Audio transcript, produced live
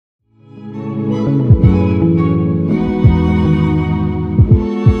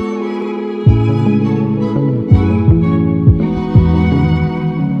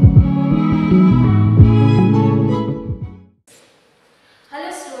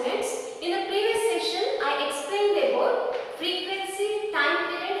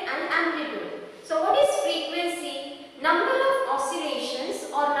amplitude. So what is frequency? Number of oscillations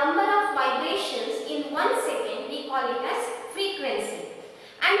or number of vibrations in 1 second, we call it as frequency.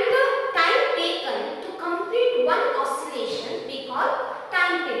 And the time taken to complete one oscillation we call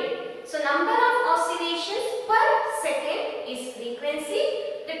time period. So number of oscillations per second is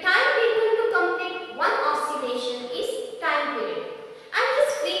frequency. The time taken to complete one oscillation is time period. And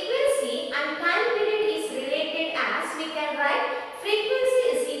this frequency and time period is related as we can write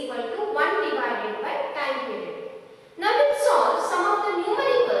frequency is equal to 1 divided by time period. Now we'll solve some of the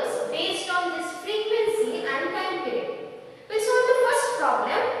numericals based on this frequency and time period. We'll solve the first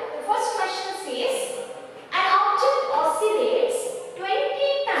problem. The first question says, an object oscillates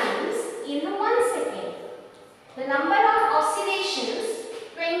 20 times in 1 second. The number of oscillations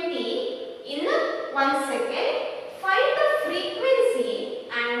 20 in 1 second. Find the frequency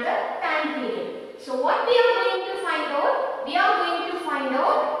and the time period. So what we are going to find out? We are going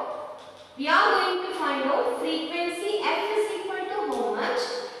to find out frequency f is equal to how much,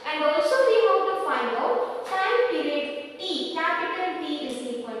 and also we have to find out time period t, capital T is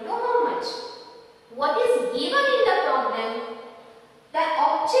equal to how much. What is given in the problem? The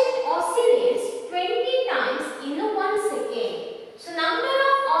object oscillates 20 times in 1 second. So number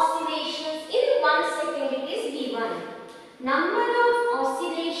of oscillations in 1 second it is given. Number of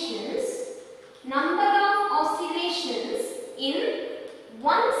oscillations in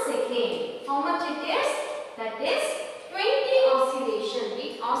 1 second. How much it is? That is 20 oscillations.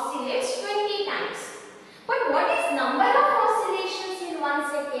 It oscillates 20 times. But what is number of oscillations in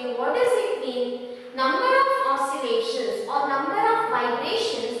 1 second? What does it mean? Number of oscillations or number of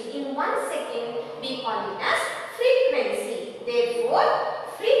vibrations in 1 second, we call it as frequency. Therefore,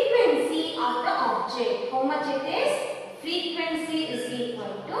 frequency of the object. How much it is? Frequency is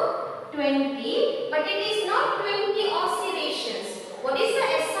equal to 20, but it is not 20 oscillations. What is the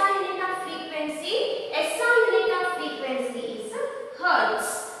SI unit of frequency? SI unit of frequency is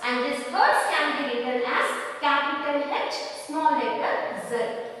hertz, and this hertz can be written as capital H, small letter z.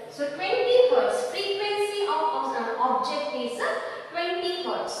 So 20 hertz. Frequency of an object is 20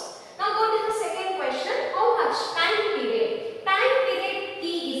 hertz. Now go to the second question. How much? Time period. Time period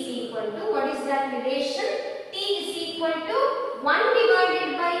t is equal to, what is that relation? T is equal to 1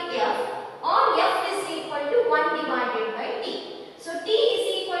 divided by f, or f is equal to 1 divided by t. So t is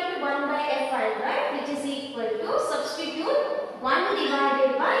equal to 1 by f, right, which is equal to, substitute 1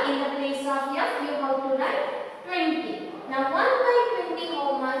 divided by, in the place of f you have to write 20. Now 1 by 20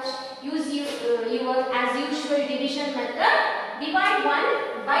 how much? Use your as usual division method. Divide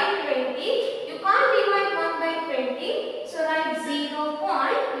 1 by 20. You can't divide 1 by 20. So write 0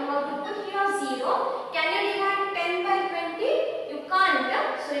 point. You have to put here 0. Can you divide 10 by 20? You can't.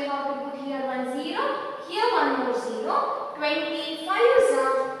 So you have to put here 1 0. Here one more 0. 25 is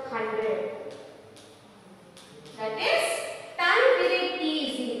 100. That is time period t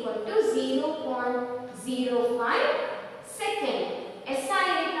is equal to 0.05 second. SI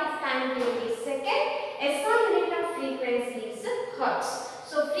unit of time period is second. SI unit of frequency is hertz.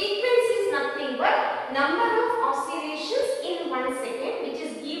 So frequency is nothing but number of oscillations in 1 second, which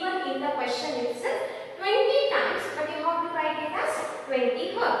is given in the question itself 20 times, but you have to write it as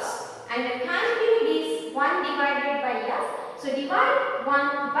 20 hertz. And the time period is 1 divided by f. So divide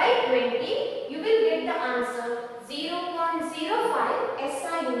 1 by 20, you will get the answer 0.05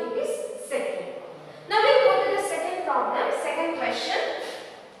 SI unit is second. Now we'll go to the second problem, second question.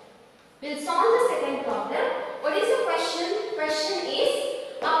 We'll solve the second problem. What is the question? Question is,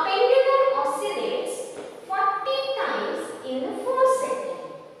 a pendulum oscillates 40 times in 4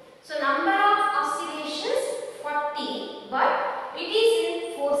 seconds. So number of oscillations 40, but it is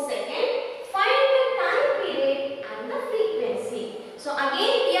in 4 seconds. Find the time period and the frequency. So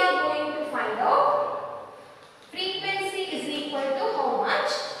again we are going to find out frequency is equal to how much,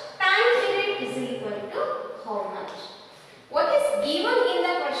 time period is equal to how much. What is given in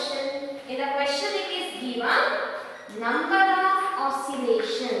the question? In the question it is given number of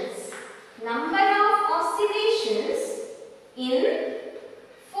oscillations. Number of oscillations in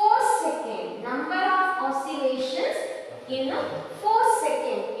 4 seconds. Number of oscillations in 4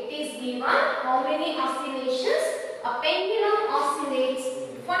 seconds. It is given how many oscillations? A pendulum oscillates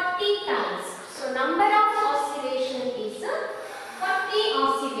 40 times. So number of oscillations is 40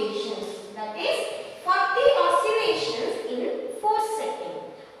 oscillations. That is 40 oscillations in 4 seconds.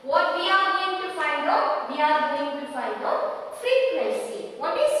 What we are going to find out? We are going to find out frequency.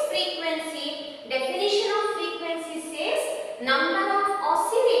 What is frequency? Definition of frequency says number of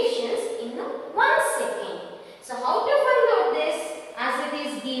oscillations in 1 second. So how to find out this? As it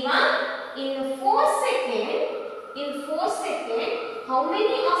is given in 4 seconds, how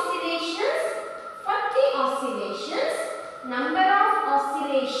many oscillations number of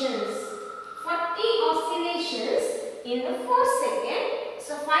oscillations? 40 oscillations in the 4 seconds.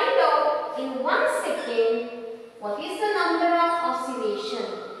 So find out in 1 second what is the number of oscillation.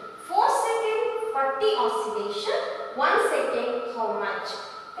 4 seconds 40 oscillation, 1 second how much?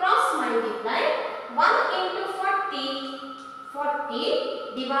 Cross multiply 1 into 40,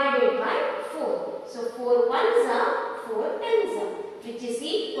 40 divided by 4. So 4 ones are 4 tens are, which is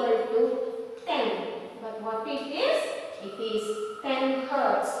equal to 10. But what it is? It is 10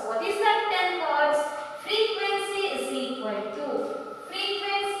 hertz. What is that 10 hertz? Frequency is equal to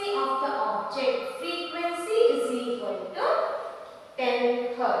frequency of the object. Frequency is equal to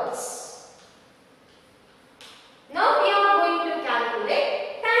 10 hertz. Now we are going to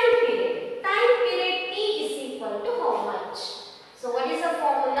calculate time period. Time period T is equal to how much? So what is the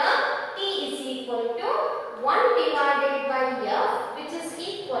formula? T is equal to 1 divided by F, which is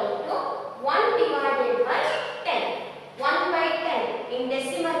equal to 1 divided by 10. 1 by 10. In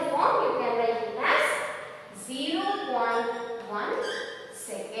decimal form, you can write it as 0.1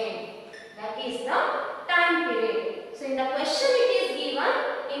 second. That is the time period. So in the question it is given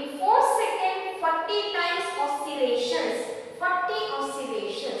in 4 seconds 40 times oscillations. 40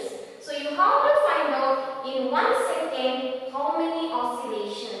 oscillations. So you have to find out in 1 second how many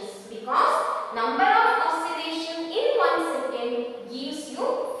oscillations, because number of oscillation in 1 second gives you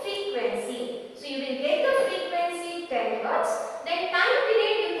frequency. So you will get the frequency 10 hertz. Then time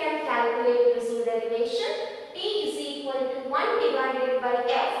period you can calculate using the relation T is equal to 1 divided by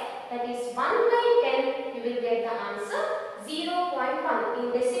F, that is 1 by 10. You will get the answer 0.1. In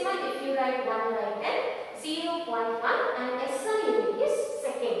decimal if you write 1 by 10, 0.1, and SI unit is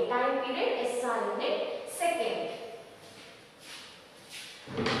second. Time period SI unit second.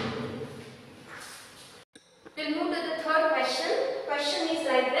 We'll move to the third question. Question is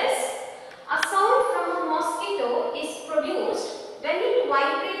like this. A sound from a mosquito is produced when it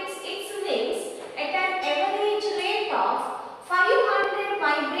vibrates its wings at an average rate of 500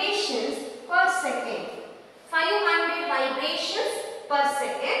 vibrations per second. 500 vibrations per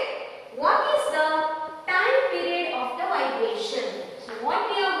second. What is the time period of the vibration? So what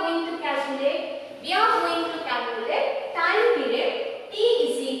we are going to calculate? We are going to calculate time period T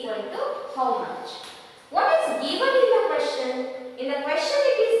is equal to how much? What is given in the question? In the question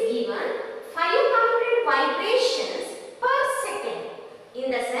it is given 500 vibrations per second.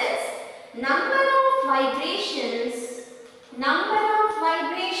 In the sense, number of vibrations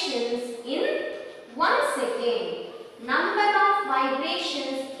in 1 second. Number of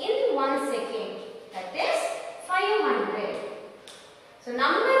vibrations in 1 second. That is 500. So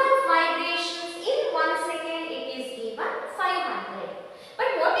number of vibrations in 1 second it is given 500. But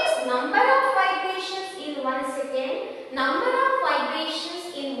what is number of vibrations in 1 second? Number of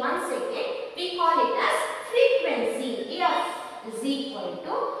vibrations in 1 second, we call it as frequency. F is equal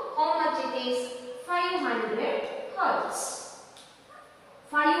to how much it is? 500 hertz.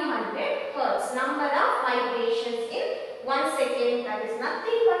 500 hertz. Number of vibrations in 1 second, that is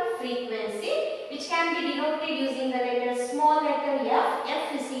nothing but frequency, which can be denoted using the letter small letter F.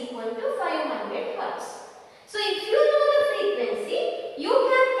 F is equal to 500 hertz. So if you know the frequency, you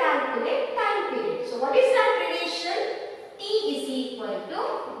can calculate time period. So what is that relation? T is equal to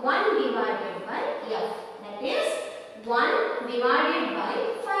 1 divided by F. That is 1 divided by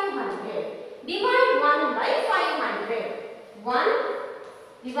 500. Divide 1 by 500. 1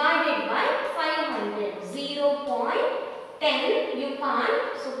 divided by 500. 0.10 you can't.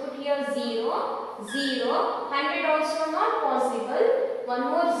 So put here 0. 0. 100 also not possible. One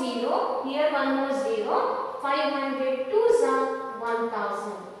more 0. Here one more 0. 500 twos are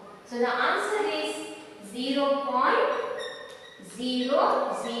 1000. So the answer is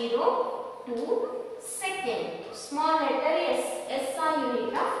 0.002 second. Small letter S. SI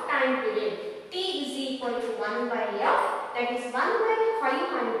unit of time period. T is equal to 1 by F. That is 1 by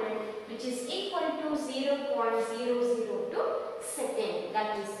 500, which is equal to 0.002 second.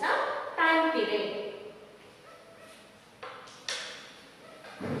 That is the time period.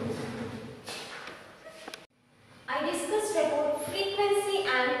 I discussed about frequency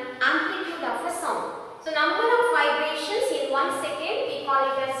and amplitude of a sound. So number of vibrations in 1 second, we call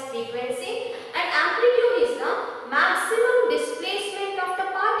it as frequency, and amplitude is the maximum displacement of the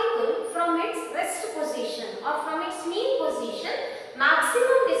particle from its rest position or from its mean position.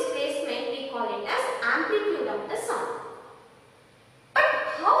 Maximum displacement, we call it as amplitude of the sound. But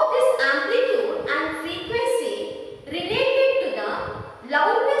how this amplitude and frequency related to the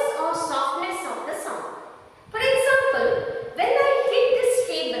loudness or softness of the sound? For example, when I hit this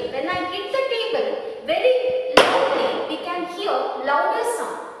table, when I hit the table very loudly, we can hear louder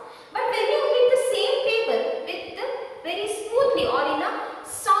sound. But when you hit the same table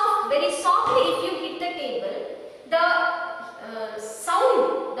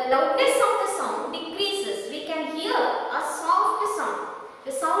loudness of the sound decreases. We can hear a soft sound.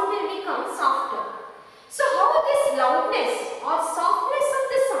 The sound will become softer. So how this loudness or softness of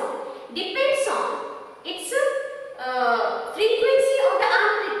the sound depends on its frequency or the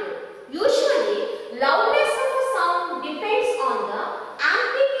amplitude. Usually loudness of a sound depends on the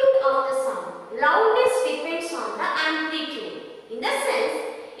amplitude of the sound. Loudness depends on the amplitude. In the sense,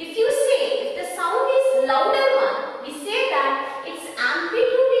 if you say if the sound is louder one, we say that its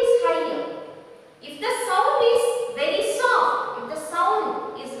amplitude is higher. If the sound is very soft, if the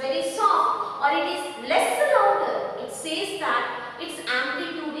sound is very soft or it is less louder, it says that its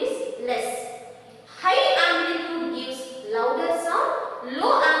amplitude is less. High amplitude gives louder sound,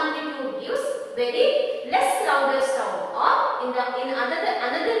 low amplitude gives very less louder sound, or in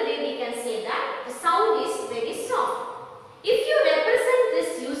another way we can say that the sound is very soft. If you represent this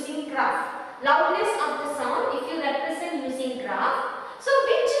using graph, loudness of the sound, if you represent using graph, so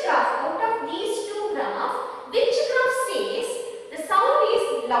which graph out of these two graphs, which graph says the sound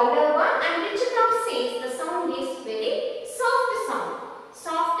is louder one and which graph says the sound is very soft sound?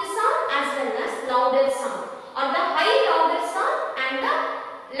 Soft sound as well as louder sound, or the high louder sound and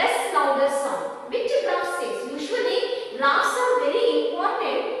the less louder sound. Which graph says? Usually graphs are very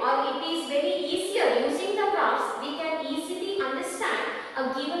important, or it is very easier using the graphs we can easily understand a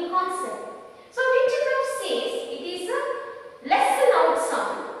given concept. So which graph says it is a less loud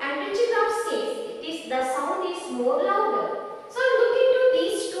sound and which graph says it is the sound is more louder? So look into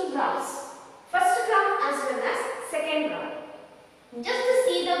these two graphs. First graph as well as second graph. Just to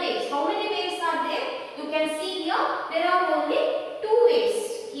see the waves. How many waves are there? You can see here there are only two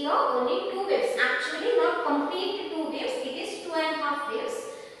waves. Here only two waves. Actually not complete two waves. It is 2.5 waves.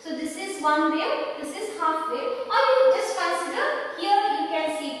 So this is one wave. This is half wave. Or you just consider here you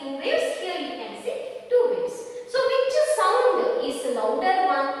can see two waves. Here you can see two waves. So which sound is louder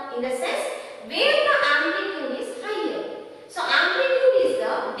one in the sense where the amplitude is higher? So amplitude is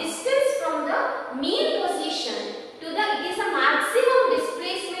the distance from the mean position to the, it is a maximum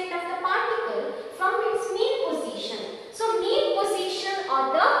displacement of the particle from its mean position. So mean position or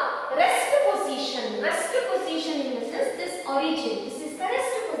the rest position in the sense this origin, this is the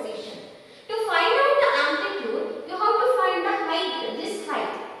rest position. To find out the amplitude, you have to find the height, this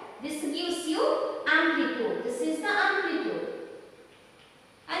height. This gives you amplitude, this is the amplitude.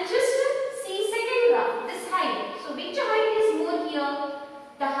 And just see second graph, this height. So which height is more here?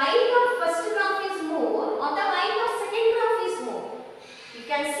 The height of first graph is more or the height of second graph is more? You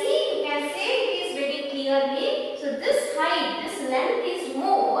can see, you can say it is very clearly. So this height, this length is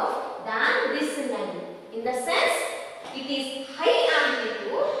more than this length. In the sense, it is high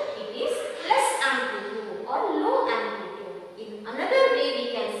amplitude, it is less amplitude or low amplitude. In another way we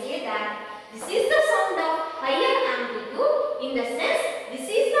can say that this is the sound of higher amplitude, in the sense this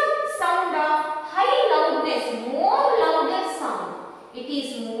is the sound of high loudness, more louder sound. It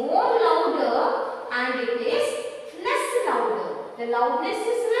is more louder and it is less louder. The loudness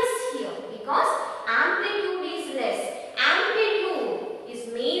is less here because amplitude is less. Amplitude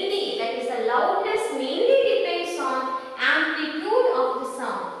is mainly, that is the loudness mainly depends on amplitude of the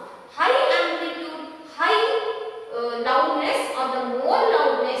sound. High amplitude, high loudness or the more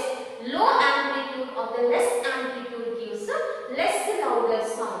loudness, low amplitude or the less amplitude gives a less louder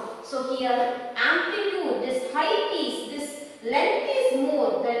sound. So here amplitude, this height is, this length is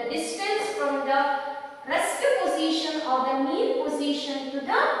more, the distance from the rest position or the mean position to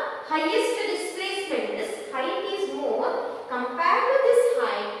the highest displacement. This height is more compared to this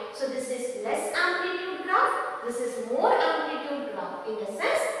height. So this is less amplitude graph, this is more amplitude graph. In the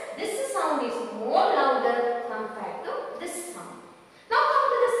sense, this sound is more louder compared to this sound. Now come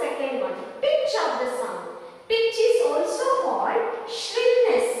to the second one, pitch of the sound. Pitch is also called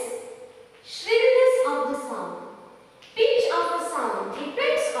shrillness. Shrillness of the sound. Pitch of a sound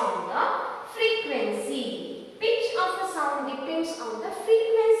depends on the frequency. Pitch of a sound depends on the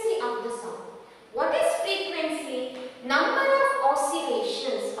frequency of the sound. What is frequency? Number of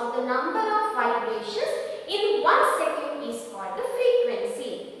oscillations or the number of vibrations in 1 second is called the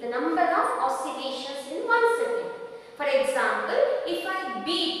frequency. The number of oscillations in 1 second. For example, if I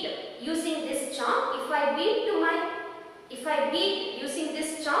beat using this chalk, if I beat using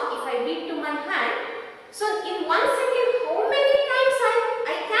this chalk, if I beat to my hand, so in 1 second how many times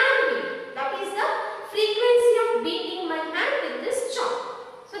I can beat? That is the frequency of beating my hand with this chalk.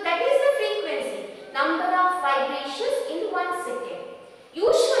 So that is the frequency. Number of vibrations in 1 second.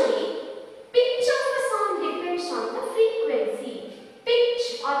 Usually pitch of the sound depends on the frequency.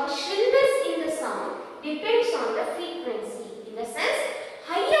 Pitch or the shrillness in the sound depends on the frequency. In the sense,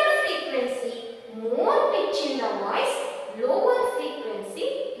 higher frequency, more pitch in the voice, lower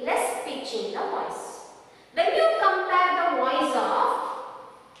frequency,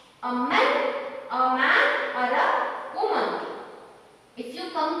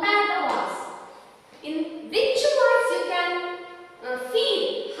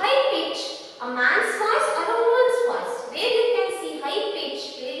 pitch, a man's voice or a woman's voice. Where you can see high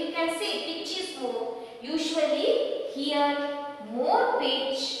pitch, where you can say pitch is more. Usually here more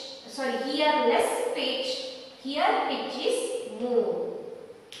pitch, here less pitch, here pitch is more.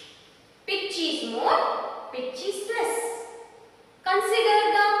 Pitch is more, pitch is less. Consider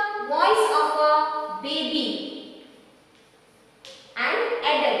the voice of a baby and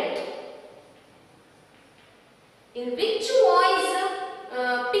adult. In which voice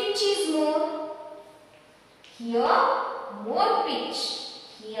pitch is more? Here more pitch,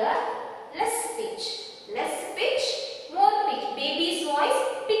 here less pitch. Less pitch, more pitch. Baby's voice,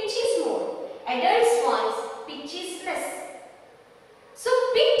 pitch is more. Adult's voice, pitch is less. So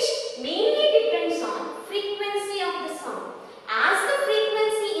pitch mainly depends on frequency of the sound. As the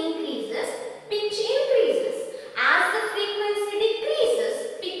frequency increases, pitch increases. As the frequency decreases,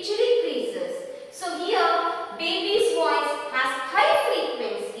 pitch decreases. So here baby's voice has high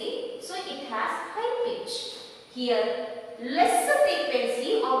frequency, so it has high pitch. Here lesser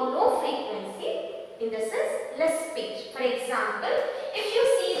frequency or low frequency, in the sense less pitch. For example, if you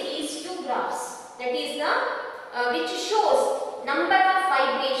see these two graphs, that is the which shows number of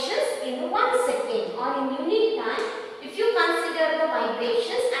vibrations in 1 second or in unit time. If you consider the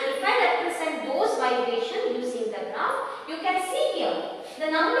vibrations and if I represent those vibrations using the graph, you can see here the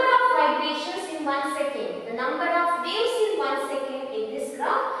number of vibrations in 1 second, the number of waves in 1 second in this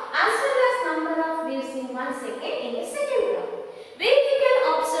graph, as well as number of waves in 1 second in the second graph. Where you can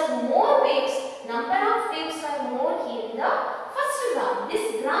observe more waves, number of waves are more here in the first graph.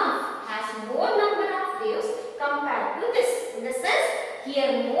 This graph has more number of waves compared to this. In the sense,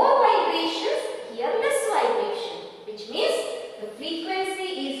 here more vibrations, here less vibration. Which means the frequency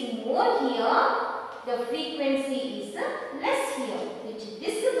is more here, the frequency is less here. Which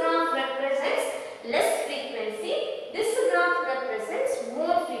this graph represents less frequency, this graph represents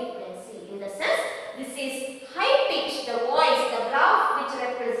more frequency. In the sense, this is high pitch, the voice, the graph which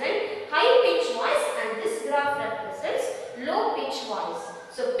represents high pitch voice, and this graph represents low pitch voice.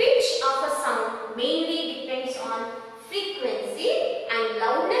 So pitch of a sound mainly depends on frequency and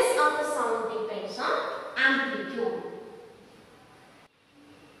loudness of the sound depends on amplitude.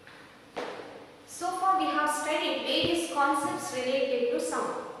 So far we have studied various concepts related to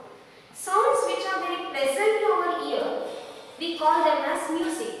sound. Sounds which are very pleasant to our ear, we call them as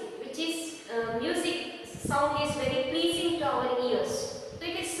music, which is music sound is very pleasing to our ears. So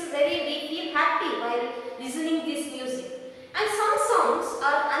it is we feel happy while listening this music. And some sounds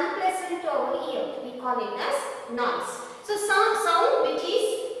are unpleasant to our ear, we call it as noise. So some sound which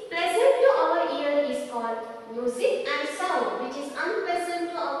is pleasant to our ear is called music, and sound which is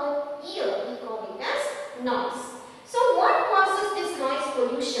unpleasant to our ear, we call it as noise. So what causes this noise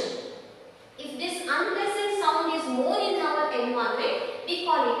pollution? If this unpleasant sound is more in our environment, we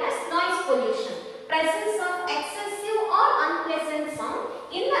call it as noise pollution. Presence of excessive or unpleasant sound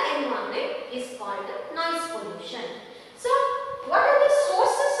in the environment is called noise pollution. So what are the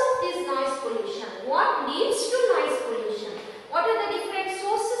sources of this noise pollution? What leads to noise pollution? What are the different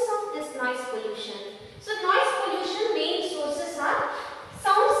sources of this noise pollution? So noise pollution main sources are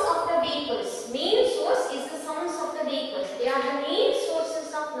sounds of the vehicles. Main source is the sounds of the vehicles. They are the main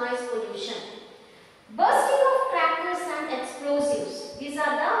sources of noise pollution. Bursting of crackers and explosives. These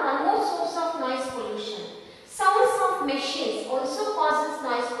are the one more source of noise pollution. Sounds of machines also causes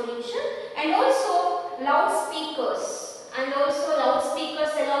noise pollution, and also loudspeakers. And also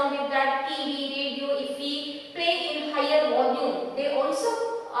loudspeakers along with that TV, radio, if we play in higher volume, they also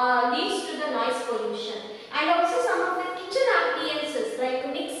leads to the noise pollution. And also some of the kitchen appliances like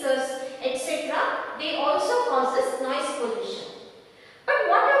mixers, etc., they also causes noise pollution. But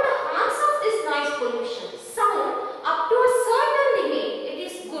what are the harms of this noise pollution? Sound up to a certain limit, it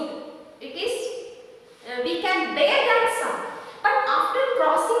is good. It is, we can bear that sound. But after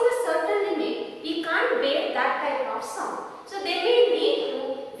crossing a certain limit, we can't bear that type of sound. So they may lead to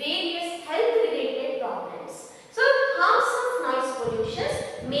various health related problems. So harms of noise pollution,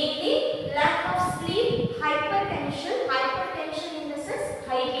 mainly lack of sleep, hypertension in the sense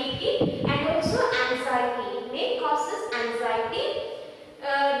high BP, and also anxiety. It may causes anxiety.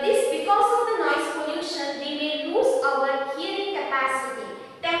 This because of the noise pollution, we may lose our hearing capacity,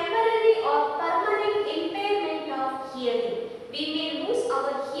 temporary or permanent impairment of hearing. We may lose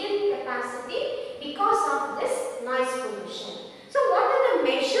our hearing capacity because of this noise pollution. So what are the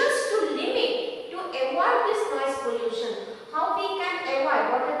measures to limit, to avoid this noise pollution? How we can avoid?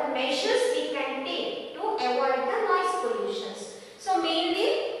 What are the measures we can take to avoid the noise pollutions? So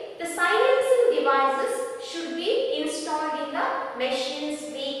mainly the silencing devices should be installed in the machines,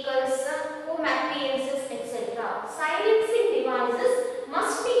 vehicles, home appliances, etc. Silencing devices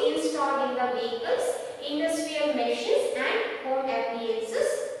must be installed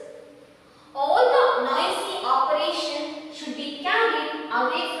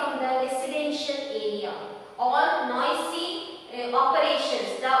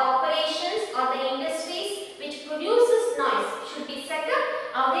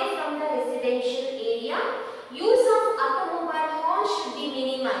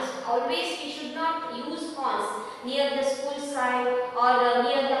or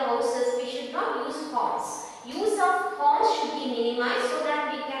near the houses, we should not use horns. Use of horns should be minimized so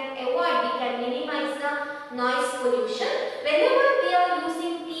that we can minimize the noise pollution. Whenever we are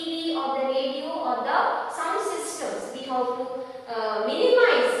using TV or the radio or the sound systems, we have to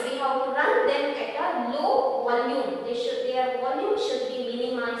minimize, we have to run them at a low volume. Their volume should be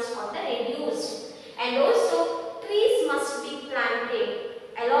minimized or the reduced. And also trees must be planted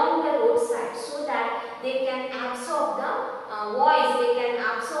along the roadside so that they can absorb the voice, they can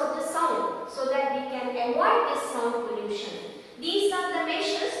absorb the sound, so that we can avoid this sound pollution. These are the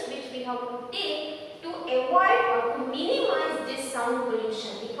measures which we have to take to avoid or to minimize this sound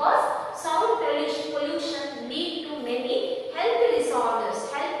pollution, because sound pollution lead to many health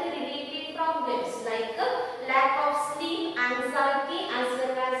disorders, health related problems like lack of sleep, anxiety as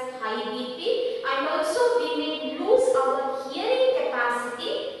well as high BP, and also we may lose our hearing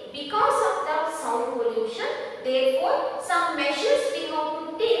capacity because of the sound pollution. Therefore, some measures we have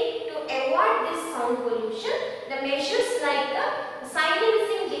to take to avoid this sound pollution. The measures like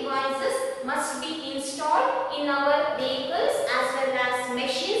silencing devices must be installed in our vehicles as well as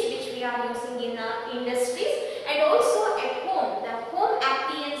machines which we are using in our industries, and also at home, the home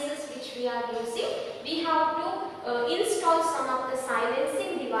appliances which we are using, we have to install some of the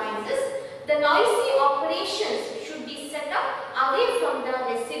silencing devices. The noisy operations should be set up away from the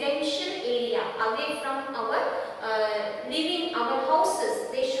residential area, away from our our houses.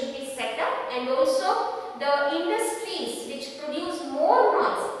 They should be set up, and also the industries which produce more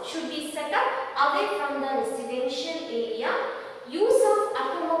noise should be set up away from the residential area. Use of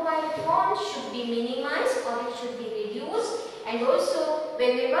automobile horns should be minimized or it should be reduced, and also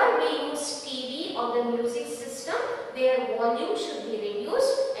whenever we use TV or the music system, their volume should be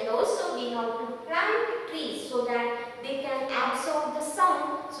reduced, and also we have to plant trees so that they can absorb the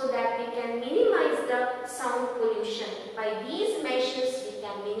sound, so that we can minimize the sound pollution. By these measures we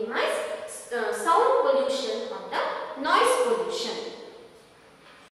can minimize